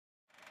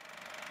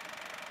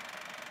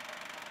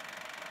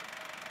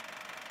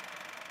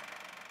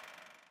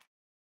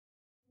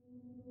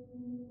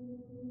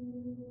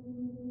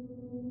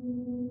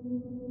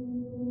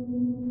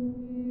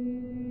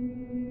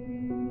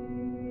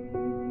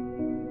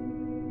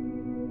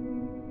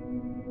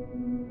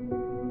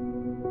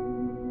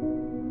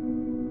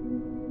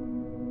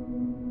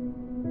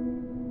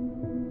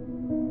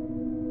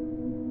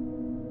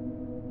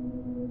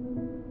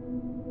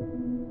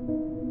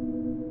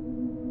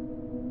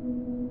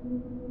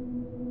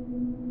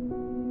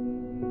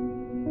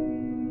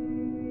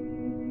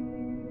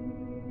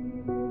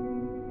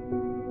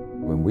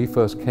When we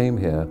first came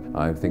here,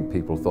 I think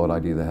people thought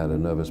I'd either had a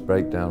nervous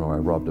breakdown or I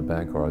robbed a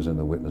bank or I was in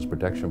the witness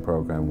protection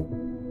program.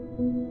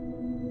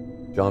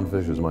 John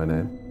Fisher's my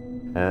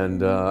name.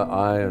 And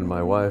I and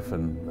my wife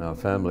and our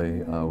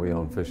family, we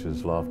own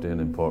Fisher's Loft Inn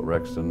in Port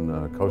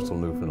Rexton, coastal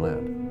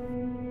Newfoundland.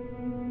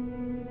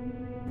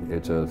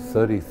 It's a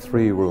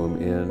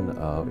 33-room inn.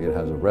 It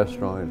has a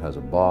restaurant, it has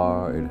a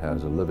bar, it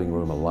has a living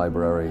room, a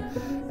library,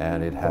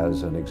 and it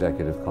has an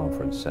executive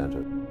conference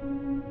center.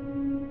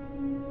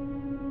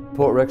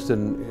 Port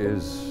Rexton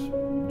is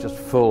just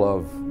full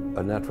of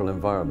a natural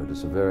environment.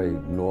 It's a very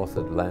North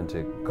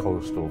Atlantic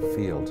coastal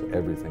feel to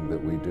everything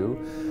that we do.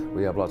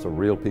 We have lots of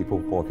real people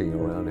walking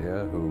around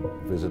here who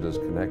visitors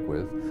connect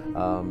with,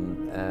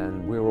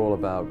 and we're all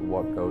about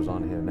what goes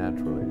on here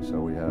naturally. So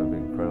we have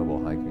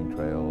incredible hiking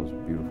trails,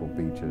 beautiful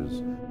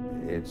beaches.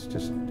 It's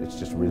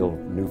just real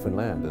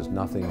Newfoundland. There's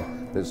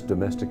nothing that's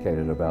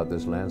domesticated about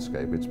this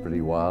landscape. It's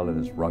pretty wild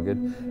and it's rugged,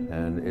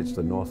 and it's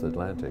the North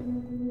Atlantic.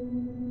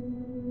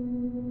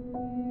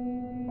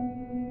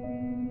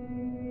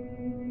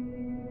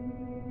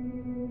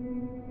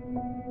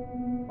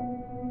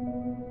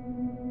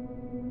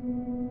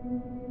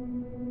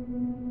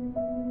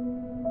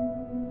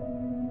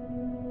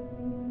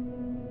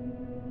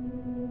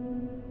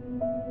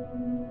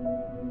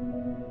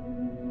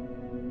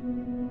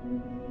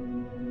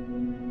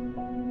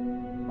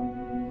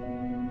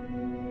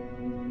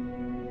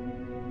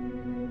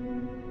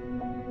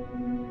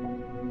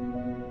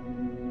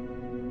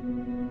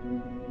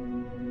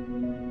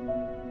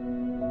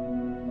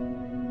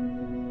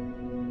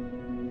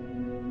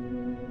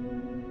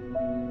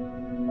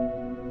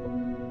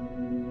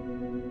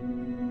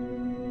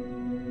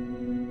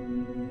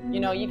 You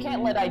know, you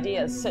can't let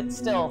ideas sit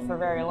still for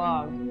very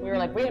long. We were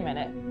like, wait a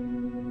minute,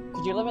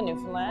 could you live in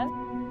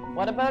Newfoundland?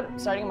 What about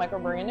starting a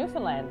microbrewery in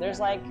Newfoundland? There's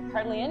like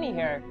hardly any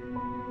here.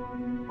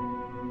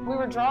 We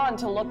were drawn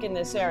to look in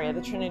this area,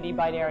 the Trinity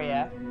Bight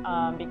area,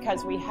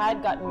 because we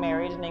had gotten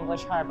married in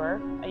English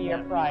Harbour a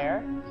year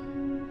prior.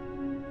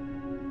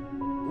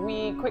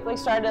 We quickly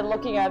started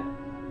looking at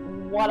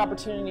what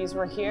opportunities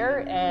were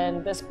here,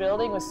 and this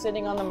building was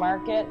sitting on the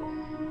market.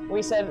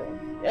 We said,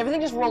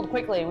 everything just rolled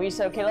quickly. We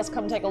said, okay, let's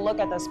come take a look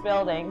at this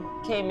building.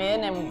 Came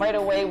in, and right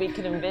away we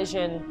could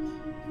envision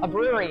a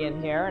brewery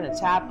in here, and a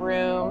tap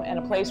room, and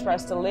a place for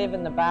us to live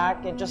in the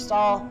back. It just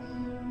all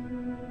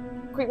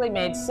quickly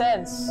made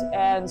sense,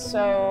 and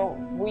so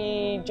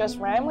we just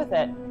ran with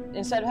it.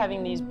 Instead of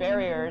having these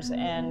barriers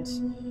and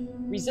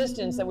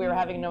resistance that we were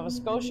having in Nova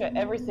Scotia,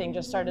 everything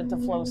just started to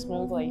flow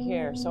smoothly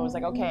here. So it was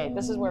like, okay,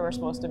 this is where we're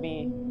supposed to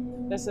be.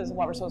 This is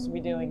what we're supposed to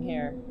be doing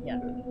here. Yeah.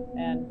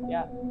 And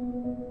yeah,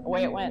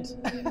 away it went.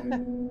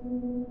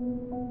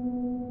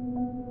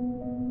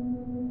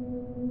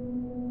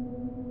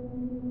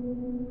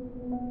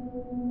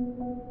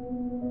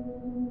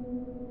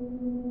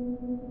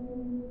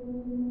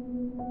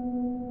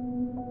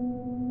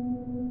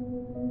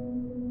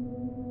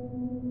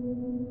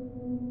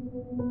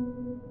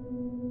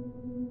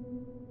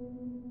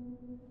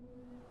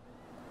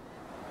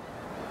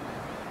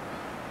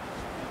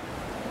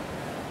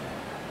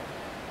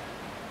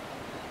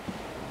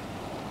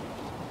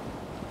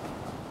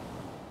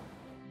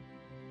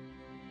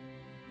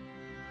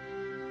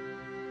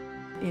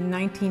 In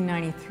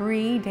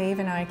 1993, Dave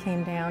and I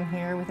came down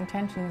here with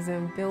intentions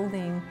of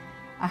building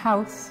a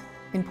house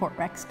in Port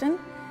Rexton,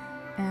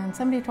 and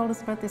somebody told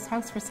us about this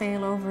house for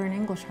sale over in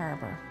English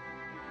Harbour.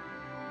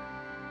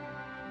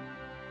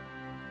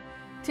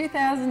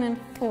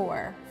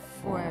 2004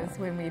 was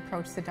when we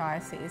approached the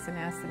diocese and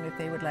asked them if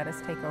they would let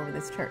us take over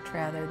this church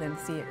rather than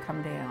see it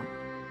come down.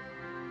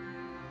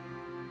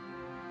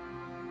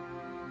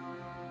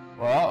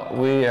 Well,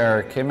 we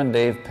are Kim and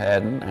Dave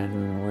Padden,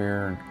 and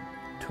we're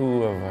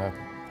two of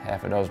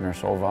half a dozen or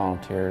so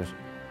volunteers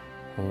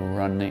who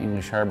run the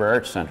English Harbour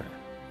Arts Centre,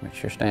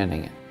 which you're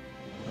standing in.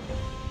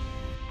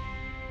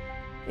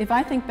 If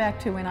I think back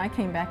to when I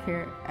came back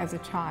here as a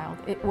child,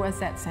 it was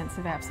that sense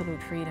of absolute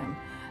freedom.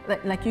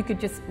 Like you could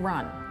just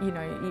run, you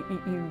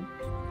know,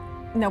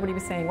 nobody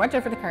was saying, watch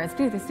out for the cars,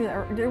 do this, do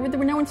that. There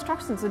were no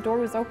instructions, the door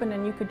was open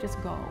and you could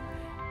just go.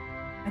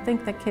 I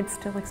think that kids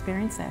still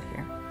experience that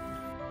here.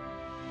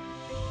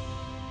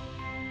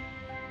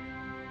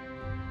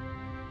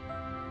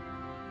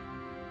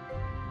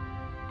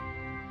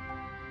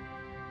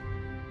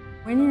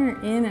 When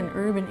you're in an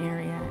urban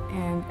area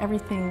and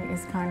everything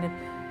is kind of,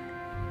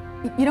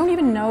 you don't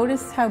even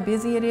notice how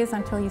busy it is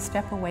until you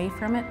step away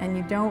from it, and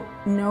you don't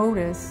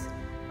notice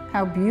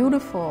how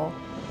beautiful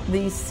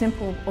these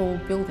simple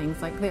old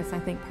buildings like this. I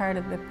think part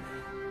of the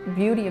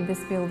beauty of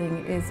this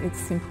building is its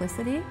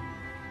simplicity,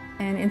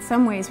 and in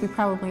some ways we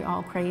probably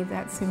all crave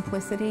that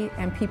simplicity,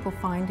 and people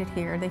find it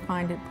here. They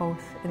find it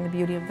both in the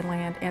beauty of the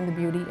land and the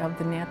beauty of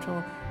the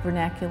natural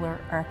vernacular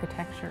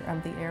architecture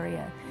of the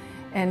area.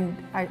 And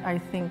I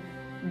think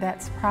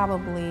that's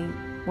probably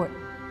what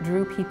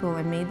drew people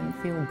and made them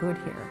feel good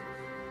here.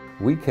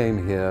 We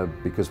came here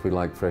because we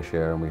liked fresh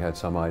air and we had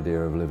some idea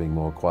of living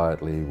more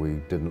quietly. We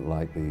didn't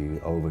like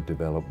the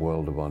overdeveloped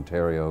world of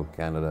Ontario,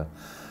 Canada.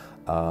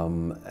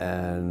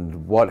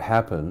 And what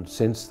happened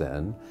since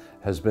then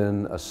has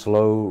been a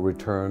slow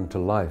return to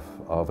life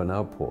of an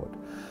outport.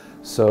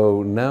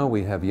 So now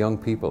we have young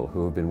people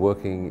who have been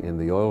working in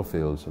the oil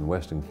fields in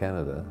Western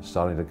Canada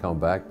starting to come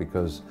back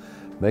because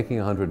making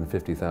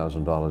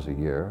 $150,000 a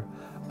year,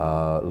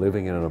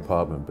 living in an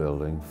apartment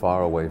building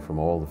far away from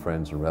all the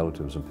friends and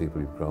relatives and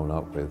people you've grown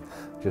up with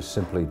just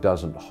simply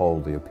doesn't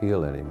hold the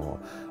appeal anymore.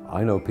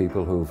 I know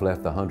people who've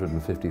left the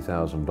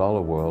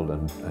 $150,000 world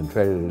and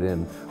traded it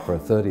in for a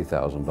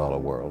 $30,000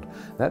 world.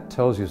 That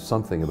tells you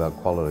something about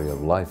quality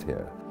of life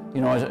here. You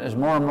know, as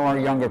more and more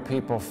younger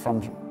people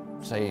from,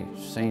 say,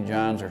 St.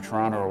 John's or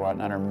Toronto or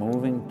whatnot are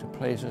moving to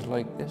places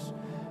like this,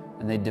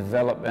 and they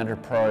develop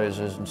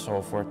enterprises and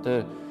so forth,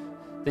 the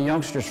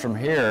youngsters from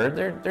here,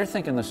 they're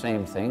thinking the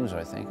same things,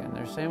 I think, and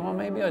they're saying, well,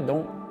 maybe I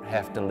don't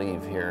have to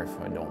leave here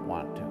if I don't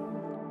want to.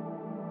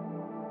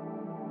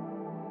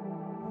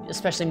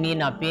 Especially me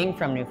not being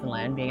from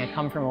Newfoundland, being I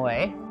come from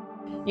away.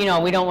 You know,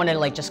 we don't want to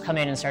like just come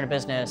in and start a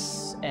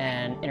business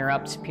and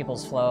interrupt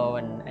people's flow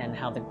and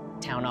how the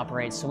town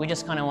operates. So we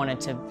just kind of wanted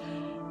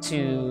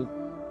to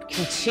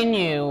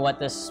continue what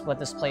this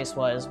place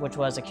was, which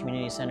was a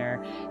community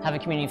center, have a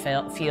community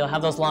feel,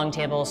 have those long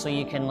tables so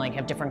you can like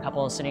have different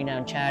couples sitting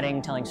down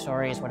chatting, telling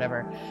stories,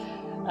 whatever,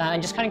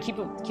 and just kind of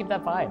keep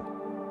that vibe.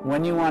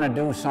 When you want to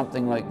do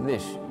something like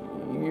this,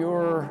 you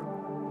are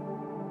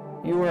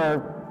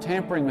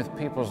tampering with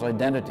people's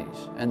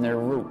identities and their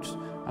roots.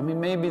 I mean,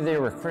 maybe they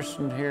were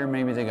christened here,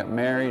 maybe they got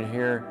married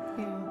here,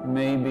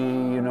 maybe,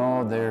 you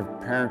know, their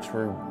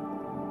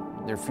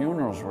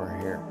funerals were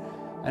here.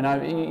 And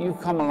you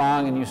come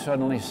along and you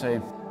suddenly say,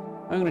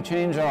 I'm going to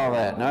change all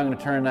that. Now I'm going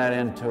to turn that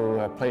into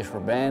a place where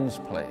bands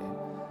play.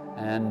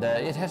 And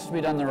it has to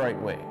be done the right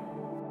way.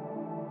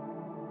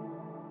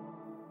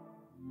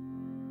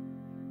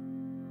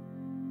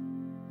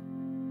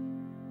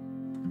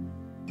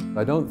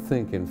 I don't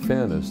think, in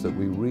fairness, that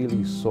we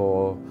really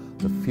saw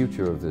the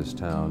future of this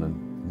town,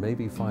 and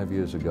maybe 5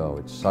 years ago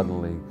it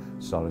suddenly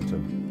started to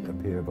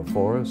appear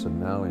before us, and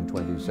now in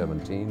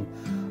 2017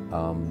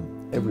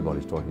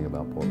 everybody's talking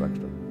about Port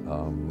Rexton.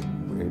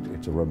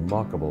 It's a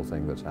remarkable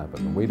thing that's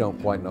happened. We don't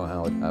quite know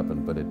how it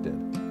happened, but it did.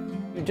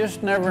 You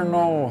just never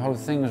know how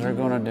things are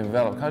going to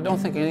develop. I don't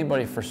think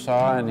anybody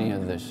foresaw any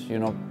of this. You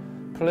know,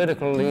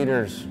 political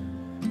leaders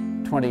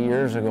 20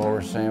 years ago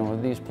were saying, well,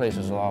 these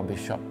places will all be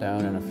shut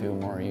down in a few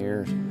more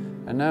years.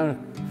 And now,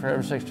 for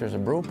heaven's sakes, there's a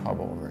brew pub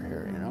over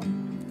here, you know.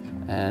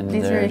 And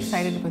He's very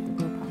excited about the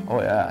brew pub.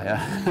 Oh,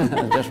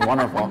 yeah. Just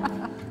wonderful.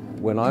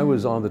 When I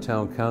was on the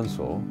town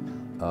council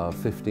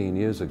 15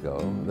 years ago,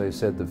 they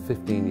said that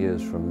 15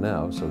 years from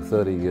now, so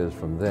 30 years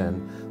from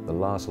then, the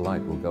last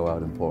light will go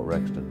out in Port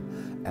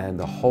Rexton. And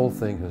the whole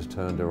thing has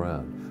turned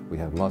around. We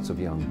have lots of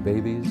young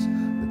babies,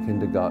 the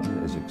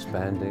kindergarten is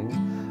expanding,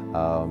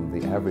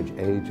 the average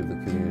age of the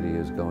community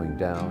is going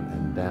down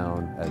and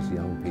down as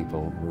young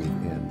people move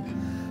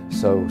in.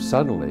 So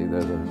suddenly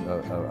there's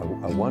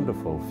a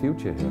wonderful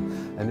future here,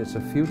 and it's a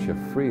future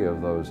free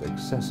of those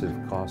excessive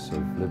costs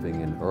of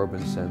living in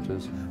urban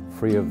centers,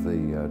 free of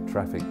the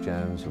traffic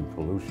jams and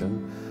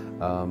pollution.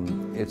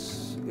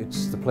 It's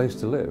the place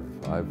to live.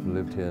 I've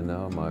lived here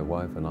now, my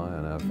wife and I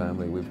and our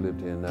family, we've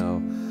lived here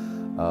now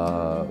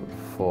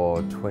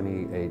for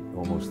 28,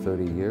 almost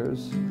 30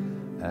 years,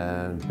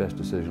 and best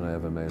decision I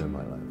ever made in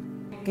my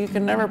life. You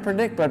can never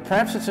predict, but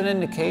perhaps it's an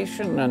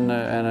indication and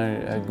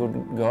a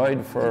good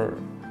guide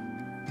for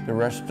the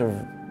rest of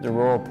the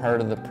rural part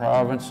of the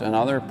province and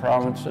other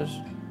provinces,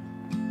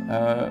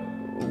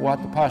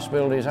 what the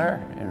possibilities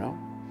are, you know.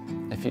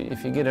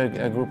 If you get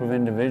a group of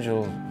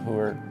individuals who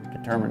are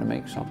determined to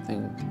make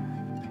something,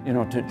 you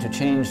know, to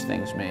change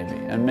things maybe,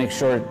 and make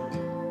sure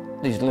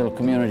these little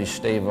communities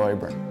stay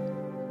vibrant.